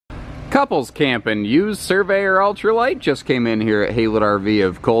Couples camping. Used Surveyor Ultralite just came in here at Haylet RV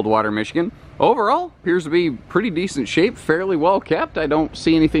of Coldwater, Michigan. Overall, appears to be pretty decent shape, fairly well kept. I don't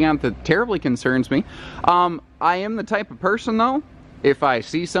see anything on it that terribly concerns me. I am the type of person, though, if I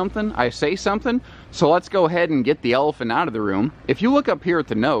see something, I say something. So let's go ahead and get the elephant out of the room. If you look up here at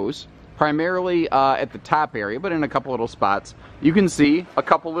the nose, primarily at the top area, but in a couple little spots, you can see a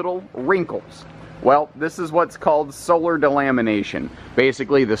couple little wrinkles. Well, this is what's called solar delamination.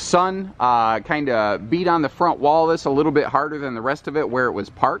 Basically, the sun kind of beat on the front wall of this a little bit harder than the rest of it where it was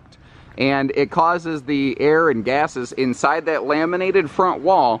parked, and it causes the air and gases inside that laminated front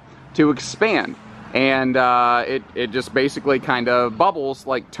wall to expand. And it just basically kind of bubbles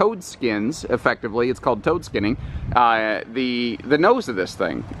like toad skins, effectively. It's called toad skinning, the nose of this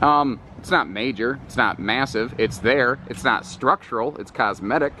thing. It's not major, it's not massive, it's there, it's not structural, it's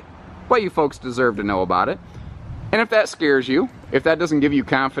cosmetic. But you folks deserve to know about it. And if that scares you, if that doesn't give you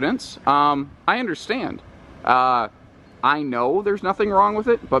confidence, I understand. I know there's nothing wrong with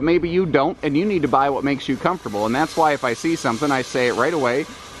it, but maybe you don't, and you need to buy what makes you comfortable. And that's why if I see something, I say it right away,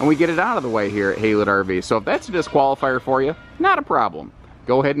 and we get it out of the way here at Haylet RV. So if that's a disqualifier for you, not a problem.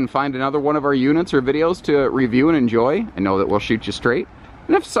 Go ahead and find another one of our units or videos to review and enjoy. I know that we'll shoot you straight.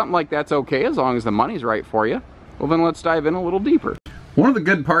 And if something like that's okay, as long as the money's right for you, well then let's dive in a little deeper. One of the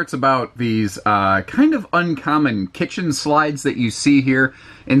good parts about these kind of uncommon kitchen slides that you see here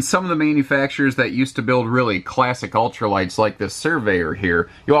in some of the manufacturers that used to build really classic ultralights like this Surveyor here,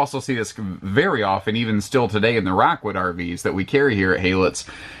 you also see this very often, even still today in the Rockwood RVs that we carry here at Haylet's,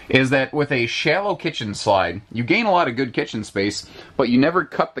 is that with a shallow kitchen slide, you gain a lot of good kitchen space, but you never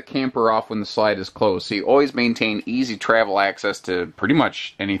cut the camper off when the slide is closed, so you always maintain easy travel access to pretty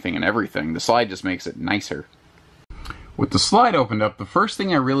much anything and everything. The slide just makes it nicer. With the slide opened up, the first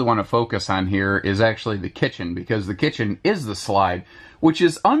thing I really want to focus on here is actually the kitchen, because the kitchen is the slide, which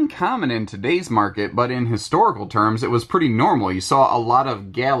is uncommon in today's market, but in historical terms, it was pretty normal. You saw a lot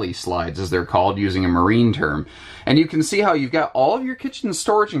of galley slides, as they're called, using a marine term. And you can see how you've got all of your kitchen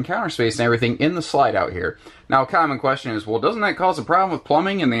storage and counter space and everything in the slide out here. Now, a common question is, well, doesn't that cause a problem with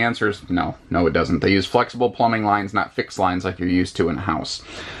plumbing? And the answer is no. No, it doesn't. They use flexible plumbing lines, not fixed lines like you're used to in a house.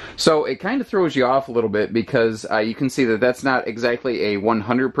 So it kind of throws you off a little bit because you can see that that's not exactly a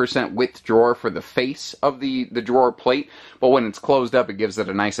 100% width drawer for the face of the drawer plate, but when it's closed up it gives it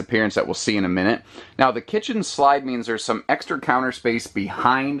a nice appearance that we'll see in a minute. Now the kitchen slide means there's some extra counter space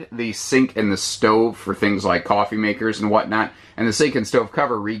behind the sink and the stove for things like coffee makers and whatnot, and the sink and stove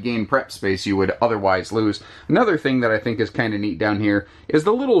cover regain prep space you would otherwise lose. Another thing that I think is kind of neat down here is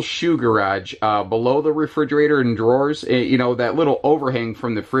the little shoe garage below the refrigerator and drawers. You know, that little overhang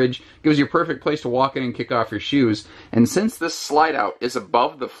from the fridge gives you a perfect place to walk in and kick off your shoes. And since this slide out is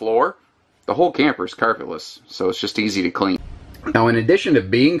above the floor, the whole camper is carpetless, so it's just easy to clean. Now, in addition to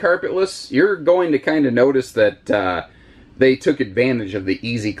being carpetless, you're going to kind of notice that they took advantage of the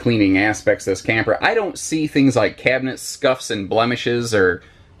easy cleaning aspects of this camper. I don't see things like cabinet scuffs and blemishes or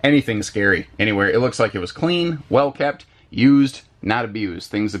anything scary anywhere. It looks like it was clean, well kept, used, not abused.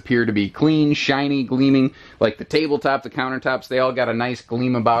 Things appear to be clean, shiny, gleaming, like the tabletop, the countertops, they all got a nice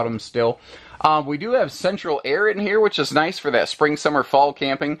gleam about them still. We do have central air in here, which is nice for that spring, summer, fall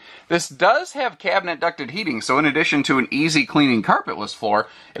camping. This does have cabinet ducted heating, so in addition to an easy cleaning carpetless floor,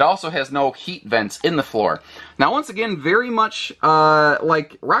 it also has no heat vents in the floor. Now, once again, very much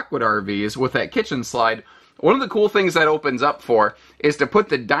like Rockwood RVs with that kitchen slide, one of the cool things that opens up for is to put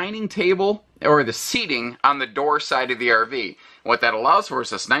the dining table or the seating on the door side of the RV. What that allows for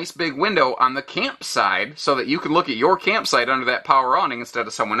is this nice big window on the campsite so that you can look at your campsite under that power awning instead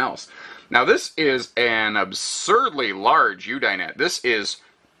of someone else. Now this is an absurdly large U-dinette. This is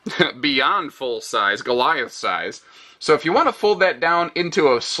beyond full size, Goliath size. So if you want to fold that down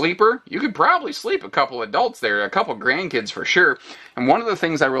into a sleeper, you could probably sleep a couple adults there, a couple grandkids for sure. And one of the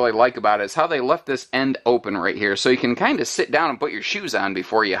things I really like about it is how they left this end open right here. So you can kind of sit down and put your shoes on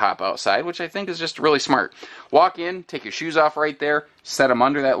before you hop outside, which I think is just really smart. Walk in, take your shoes off right there, set them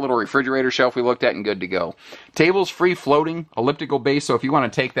under that little refrigerator shelf we looked at, and good to go. Table's free floating, elliptical base, so if you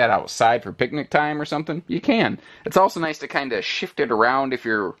want to take that outside for picnic time or something, you can. It's also nice to kind of shift it around if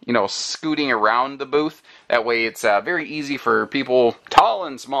you're, you know, scooting around the booth. That way it's very easy for people tall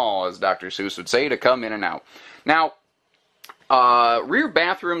and small, as Dr. Seuss would say, to come in and out. Now, rear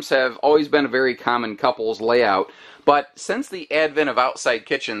bathrooms have always been a very common couples layout, but since the advent of outside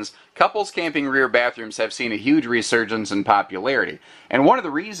kitchens, couples camping rear bathrooms have seen a huge resurgence in popularity. And one of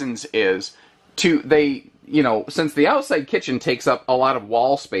the reasons is they you know, since the outside kitchen takes up a lot of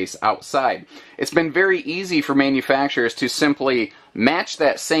wall space outside, it's been very easy for manufacturers to simply match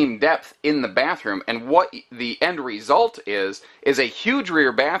that same depth in the bathroom, and what the end result is a huge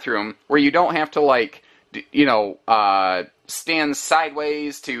rear bathroom where you don't have to, like, you know, stand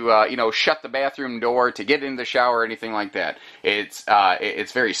sideways to, you know, shut the bathroom door to get into the shower or anything like that. It's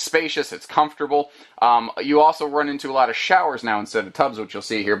very spacious, it's comfortable. You also run into a lot of showers now instead of tubs, which you'll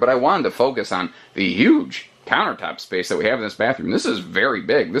see here, but I wanted to focus on the huge countertop space that we have in this bathroom. This is very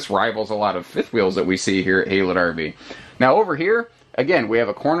big. This rivals a lot of fifth wheels that we see here at Haylett RV. Now over here, again, we have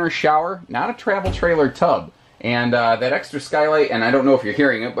a corner shower, not a travel trailer tub. And that extra skylight, and I don't know if you're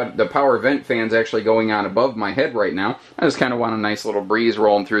hearing it, but the power vent fan's actually going on above my head right now. I just kind of want a nice little breeze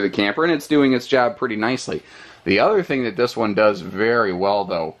rolling through the camper, and it's doing its job pretty nicely. The other thing that this one does very well,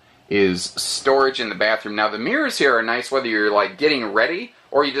 though, is storage in the bathroom. Now, the mirrors here are nice whether you're, like, getting ready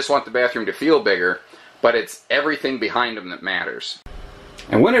or you just want the bathroom to feel bigger, but it's everything behind them that matters.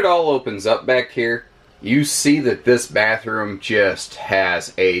 And when it all opens up back here, you see that this bathroom just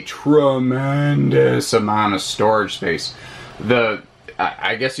has a tremendous amount of storage space.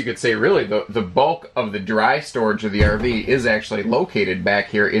 I guess you could say really the bulk of the dry storage of the RV is actually located back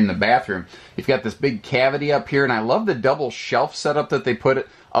here in the bathroom. You've got this big cavity up here, and I love the double shelf setup that they put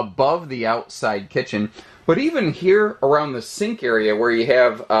above the outside kitchen. But even here around the sink area where you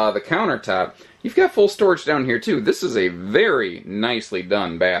have the countertop, you've got full storage down here too. This is a very nicely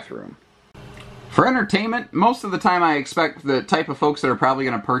done bathroom. For entertainment, most of the time I expect the type of folks that are probably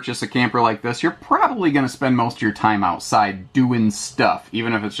going to purchase a camper like this, you're probably going to spend most of your time outside doing stuff,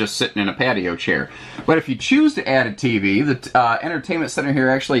 even if it's just sitting in a patio chair. But if you choose to add a TV, the entertainment center here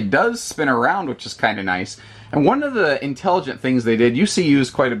actually does spin around, which is kind of nice. And one of the intelligent things they did, you see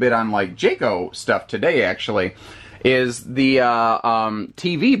used quite a bit on like Jayco stuff today actually, is the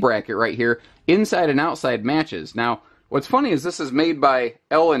TV bracket right here, inside and outside matches. Now, what's funny is this is made by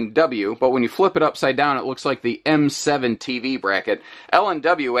L&W, but when you flip it upside down, it looks like the M7 TV bracket.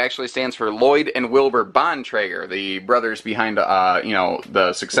 L&W actually stands for Lloyd and Wilbur Bontrager, the brothers behind, you know,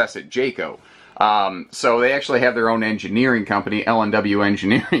 the success at Jayco. So they actually have their own engineering company, L&W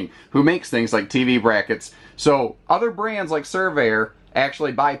Engineering, who makes things like TV brackets. So other brands like Surveyor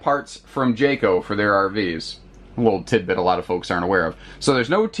actually buy parts from Jayco for their RVs. A little tidbit a lot of folks aren't aware of. So there's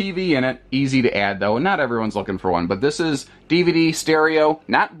no TV in it, easy to add though, and not everyone's looking for one, but this is DVD, stereo,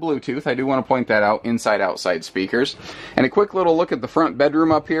 not Bluetooth, I do want to point that out, inside-outside speakers. And a quick little look at the front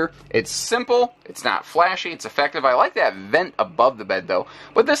bedroom up here. It's simple, it's not flashy, it's effective. I like that vent above the bed though,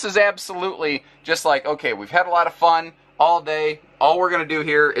 but this is absolutely just like, okay, we've had a lot of fun all day. All we're going to do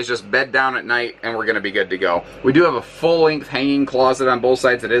here is just bed down at night and we're going to be good to go. We do have a full-length hanging closet on both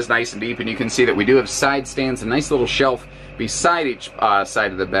sides that is nice and deep, and you can see that we do have side stands, a nice little shelf beside each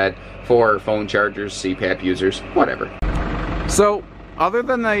side of the bed for phone chargers, CPAP users, whatever. So, other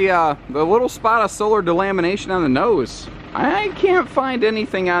than the little spot of solar delamination on the nose, I can't find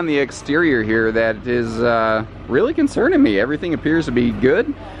anything on the exterior here that is really concerning me. Everything appears to be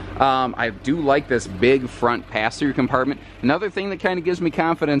good. I do like this big front pass-through compartment. Another thing that kind of gives me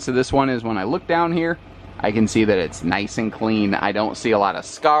confidence in this one is when I look down here, I can see that it's nice and clean. I don't see a lot of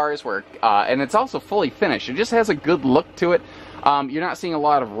scars, and it's also fully finished. It just has a good look to it. You're not seeing a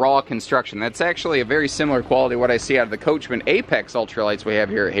lot of raw construction. That's actually a very similar quality to what I see out of the Coachman Apex Ultralights we have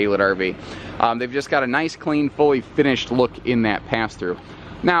here at Haylett RV. They've just got a nice, clean, fully finished look in that pass-through.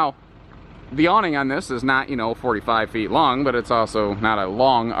 Now, the awning on this is not, you know, 45 feet long, but it's also not a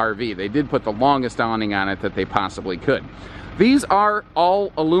long RV. They did put the longest awning on it that they possibly could. These are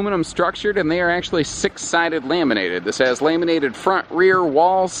all aluminum structured, and they are actually 6-sided laminated. This has laminated front, rear,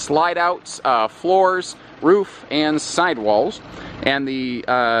 walls, slide outs, floors, roof, and sidewalls. And the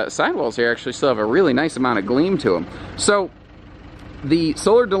sidewalls here actually still have a really nice amount of gleam to them. So the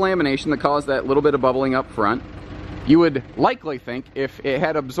solar delamination that caused that little bit of bubbling up front, you would likely think if it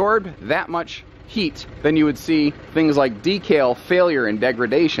had absorbed that much heat, then you would see things like decal failure and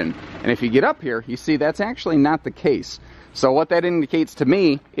degradation. And if you get up here, you see that's actually not the case. So what that indicates to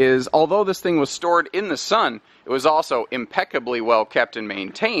me is, although this thing was stored in the sun, it was also impeccably well kept and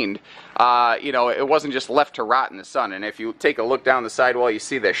maintained. You know, it wasn't just left to rot in the sun. And if you take a look down the sidewall, you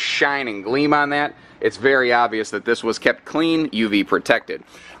see the shine and gleam on that. It's very obvious that this was kept clean, UV protected.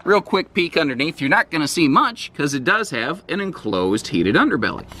 Real quick peek underneath, you're not going to see much because it does have an enclosed heated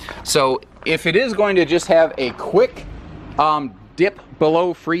underbelly. So if it is going to just have a quick dip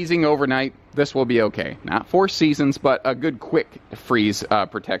below freezing overnight, this will be okay. Not 4 seasons, but a good quick freeze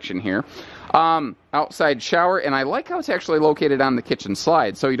protection here. Outside shower, and I like how it's actually located on the kitchen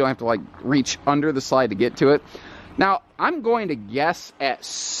slide, so you don't have to like reach under the slide to get to it. Now, I'm going to guess at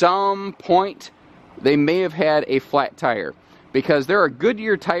some point they may have had a flat tire, because there are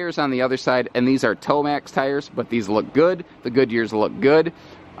Goodyear tires on the other side, and these are Tomax tires, but these look good. The Goodyears look good.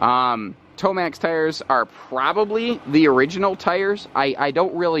 Tomax tires are probably the original tires. I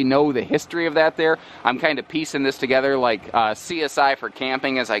don't really know the history of that there. I'm kind of piecing this together like CSI for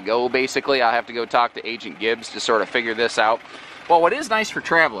camping as I go, basically. I'll have to go talk to Agent Gibbs to sort of figure this out. Well, what is nice for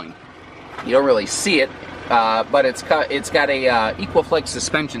traveling, you don't really see it, but it's got a Equiflex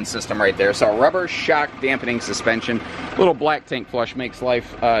suspension system right there. So a rubber shock dampening suspension. Little black tank flush makes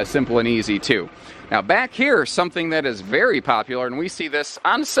life simple and easy too. Now back here, something that is very popular, and we see this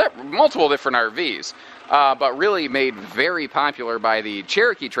on multiple different RVs, but really made very popular by the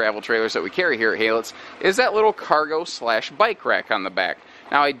Cherokee travel trailers that we carry here at Haylets, is that little cargo/bike rack on the back.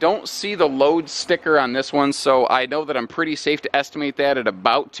 Now I don't see the load sticker on this one, so I know that I'm pretty safe to estimate that at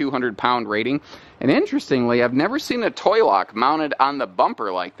about 200-pound rating. And interestingly, I've never seen a toy lock mounted on the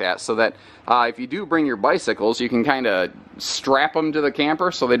bumper like that, so that if you do bring your bicycles, you can kind of strap them to the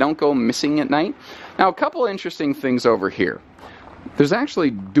camper so they don't go missing at night. Now, a couple interesting things over here. There's actually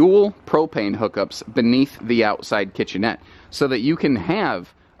dual propane hookups beneath the outside kitchenette, so that you can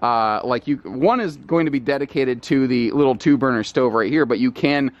have one is going to be dedicated to the little 2-burner stove right here, but you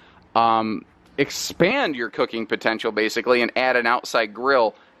can expand your cooking potential basically and add an outside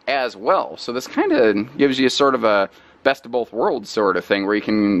grill as well. So this kind of gives you sort of a best of both worlds sort of thing where you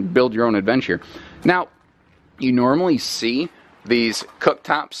can build your own adventure. Now, you normally see these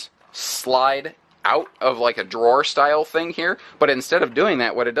cooktops slide out of like a drawer style thing here, but instead of doing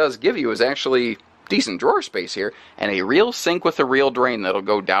that, what it does give you is actually decent drawer space here, and a real sink with a real drain that'll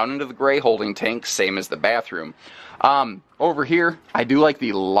go down into the gray holding tank, same as the bathroom. Over here, I do like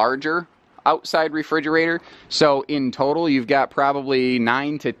the larger outside refrigerator. So in total, you've got probably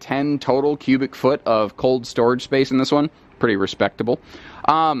 9 to 10 total cubic foot of cold storage space in this one. Pretty respectable.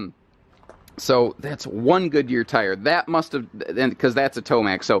 So that's one Goodyear tire. That must have, because that's a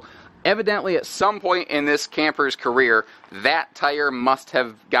Tomax. So evidently, at some point in this camper's career, that tire must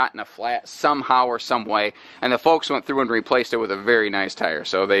have gotten a flat somehow or some way, and the folks went through and replaced it with a very nice tire.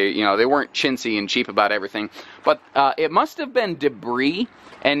 So they weren't chintzy and cheap about everything, but it must have been debris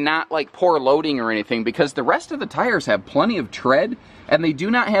and not like poor loading or anything, because the rest of the tires have plenty of tread, and they do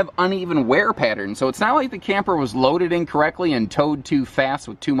not have uneven wear patterns. So it's not like the camper was loaded incorrectly and towed too fast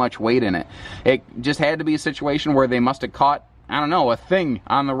with too much weight in it. It just had to be a situation where they must have caught, I don't know, a thing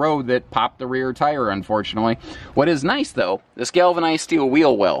on the road that popped the rear tire, unfortunately. What is nice, though, this galvanized steel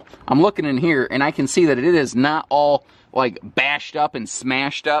wheel well. I'm looking in here, and I can see that it is not all, like, bashed up and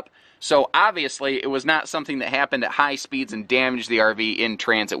smashed up. So, obviously, it was not something that happened at high speeds and damaged the RV in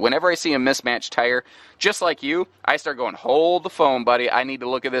transit. Whenever I see a mismatched tire, just like you, I start going, hold the phone, buddy. I need to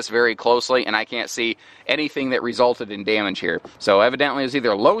look at this very closely, and I can't see anything that resulted in damage here. So, evidently, it was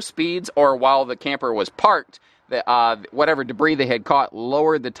either low speeds or while the camper was parked, whatever debris they had caught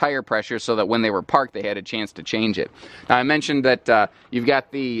lowered the tire pressure so that when they were parked, they had a chance to change it. Now, I mentioned that you've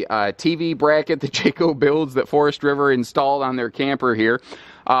got the TV bracket that Jayco builds that Forest River installed on their camper here.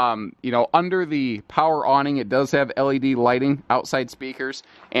 Under the power awning, it does have LED lighting, outside speakers,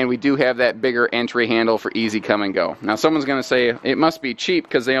 and we do have that bigger entry handle for easy come and go. Now, someone's going to say it must be cheap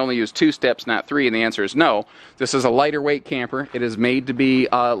because they only use 2 steps, not 3, and the answer is no. This is a lighter weight camper. It is made to be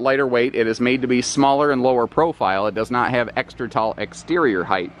lighter weight. It is made to be smaller and lower profile. It does not have extra tall exterior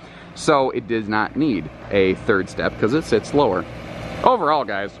height, so it does not need a 3rd step because it sits lower. Overall,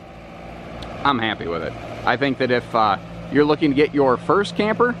 guys, I'm happy with it. I think that if you're looking to get your first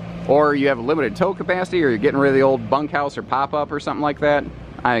camper, or you have a limited tow capacity, or you're getting rid of the old bunkhouse or pop-up or something like that,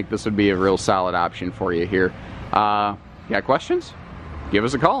 I think this would be a real solid option for you here. Got questions? Give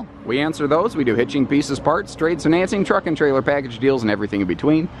us a call. We answer those. We do hitching, pieces, parts, trades, financing, truck and trailer package deals, and everything in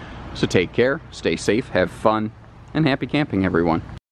between. So take care, stay safe, have fun, and happy camping, everyone.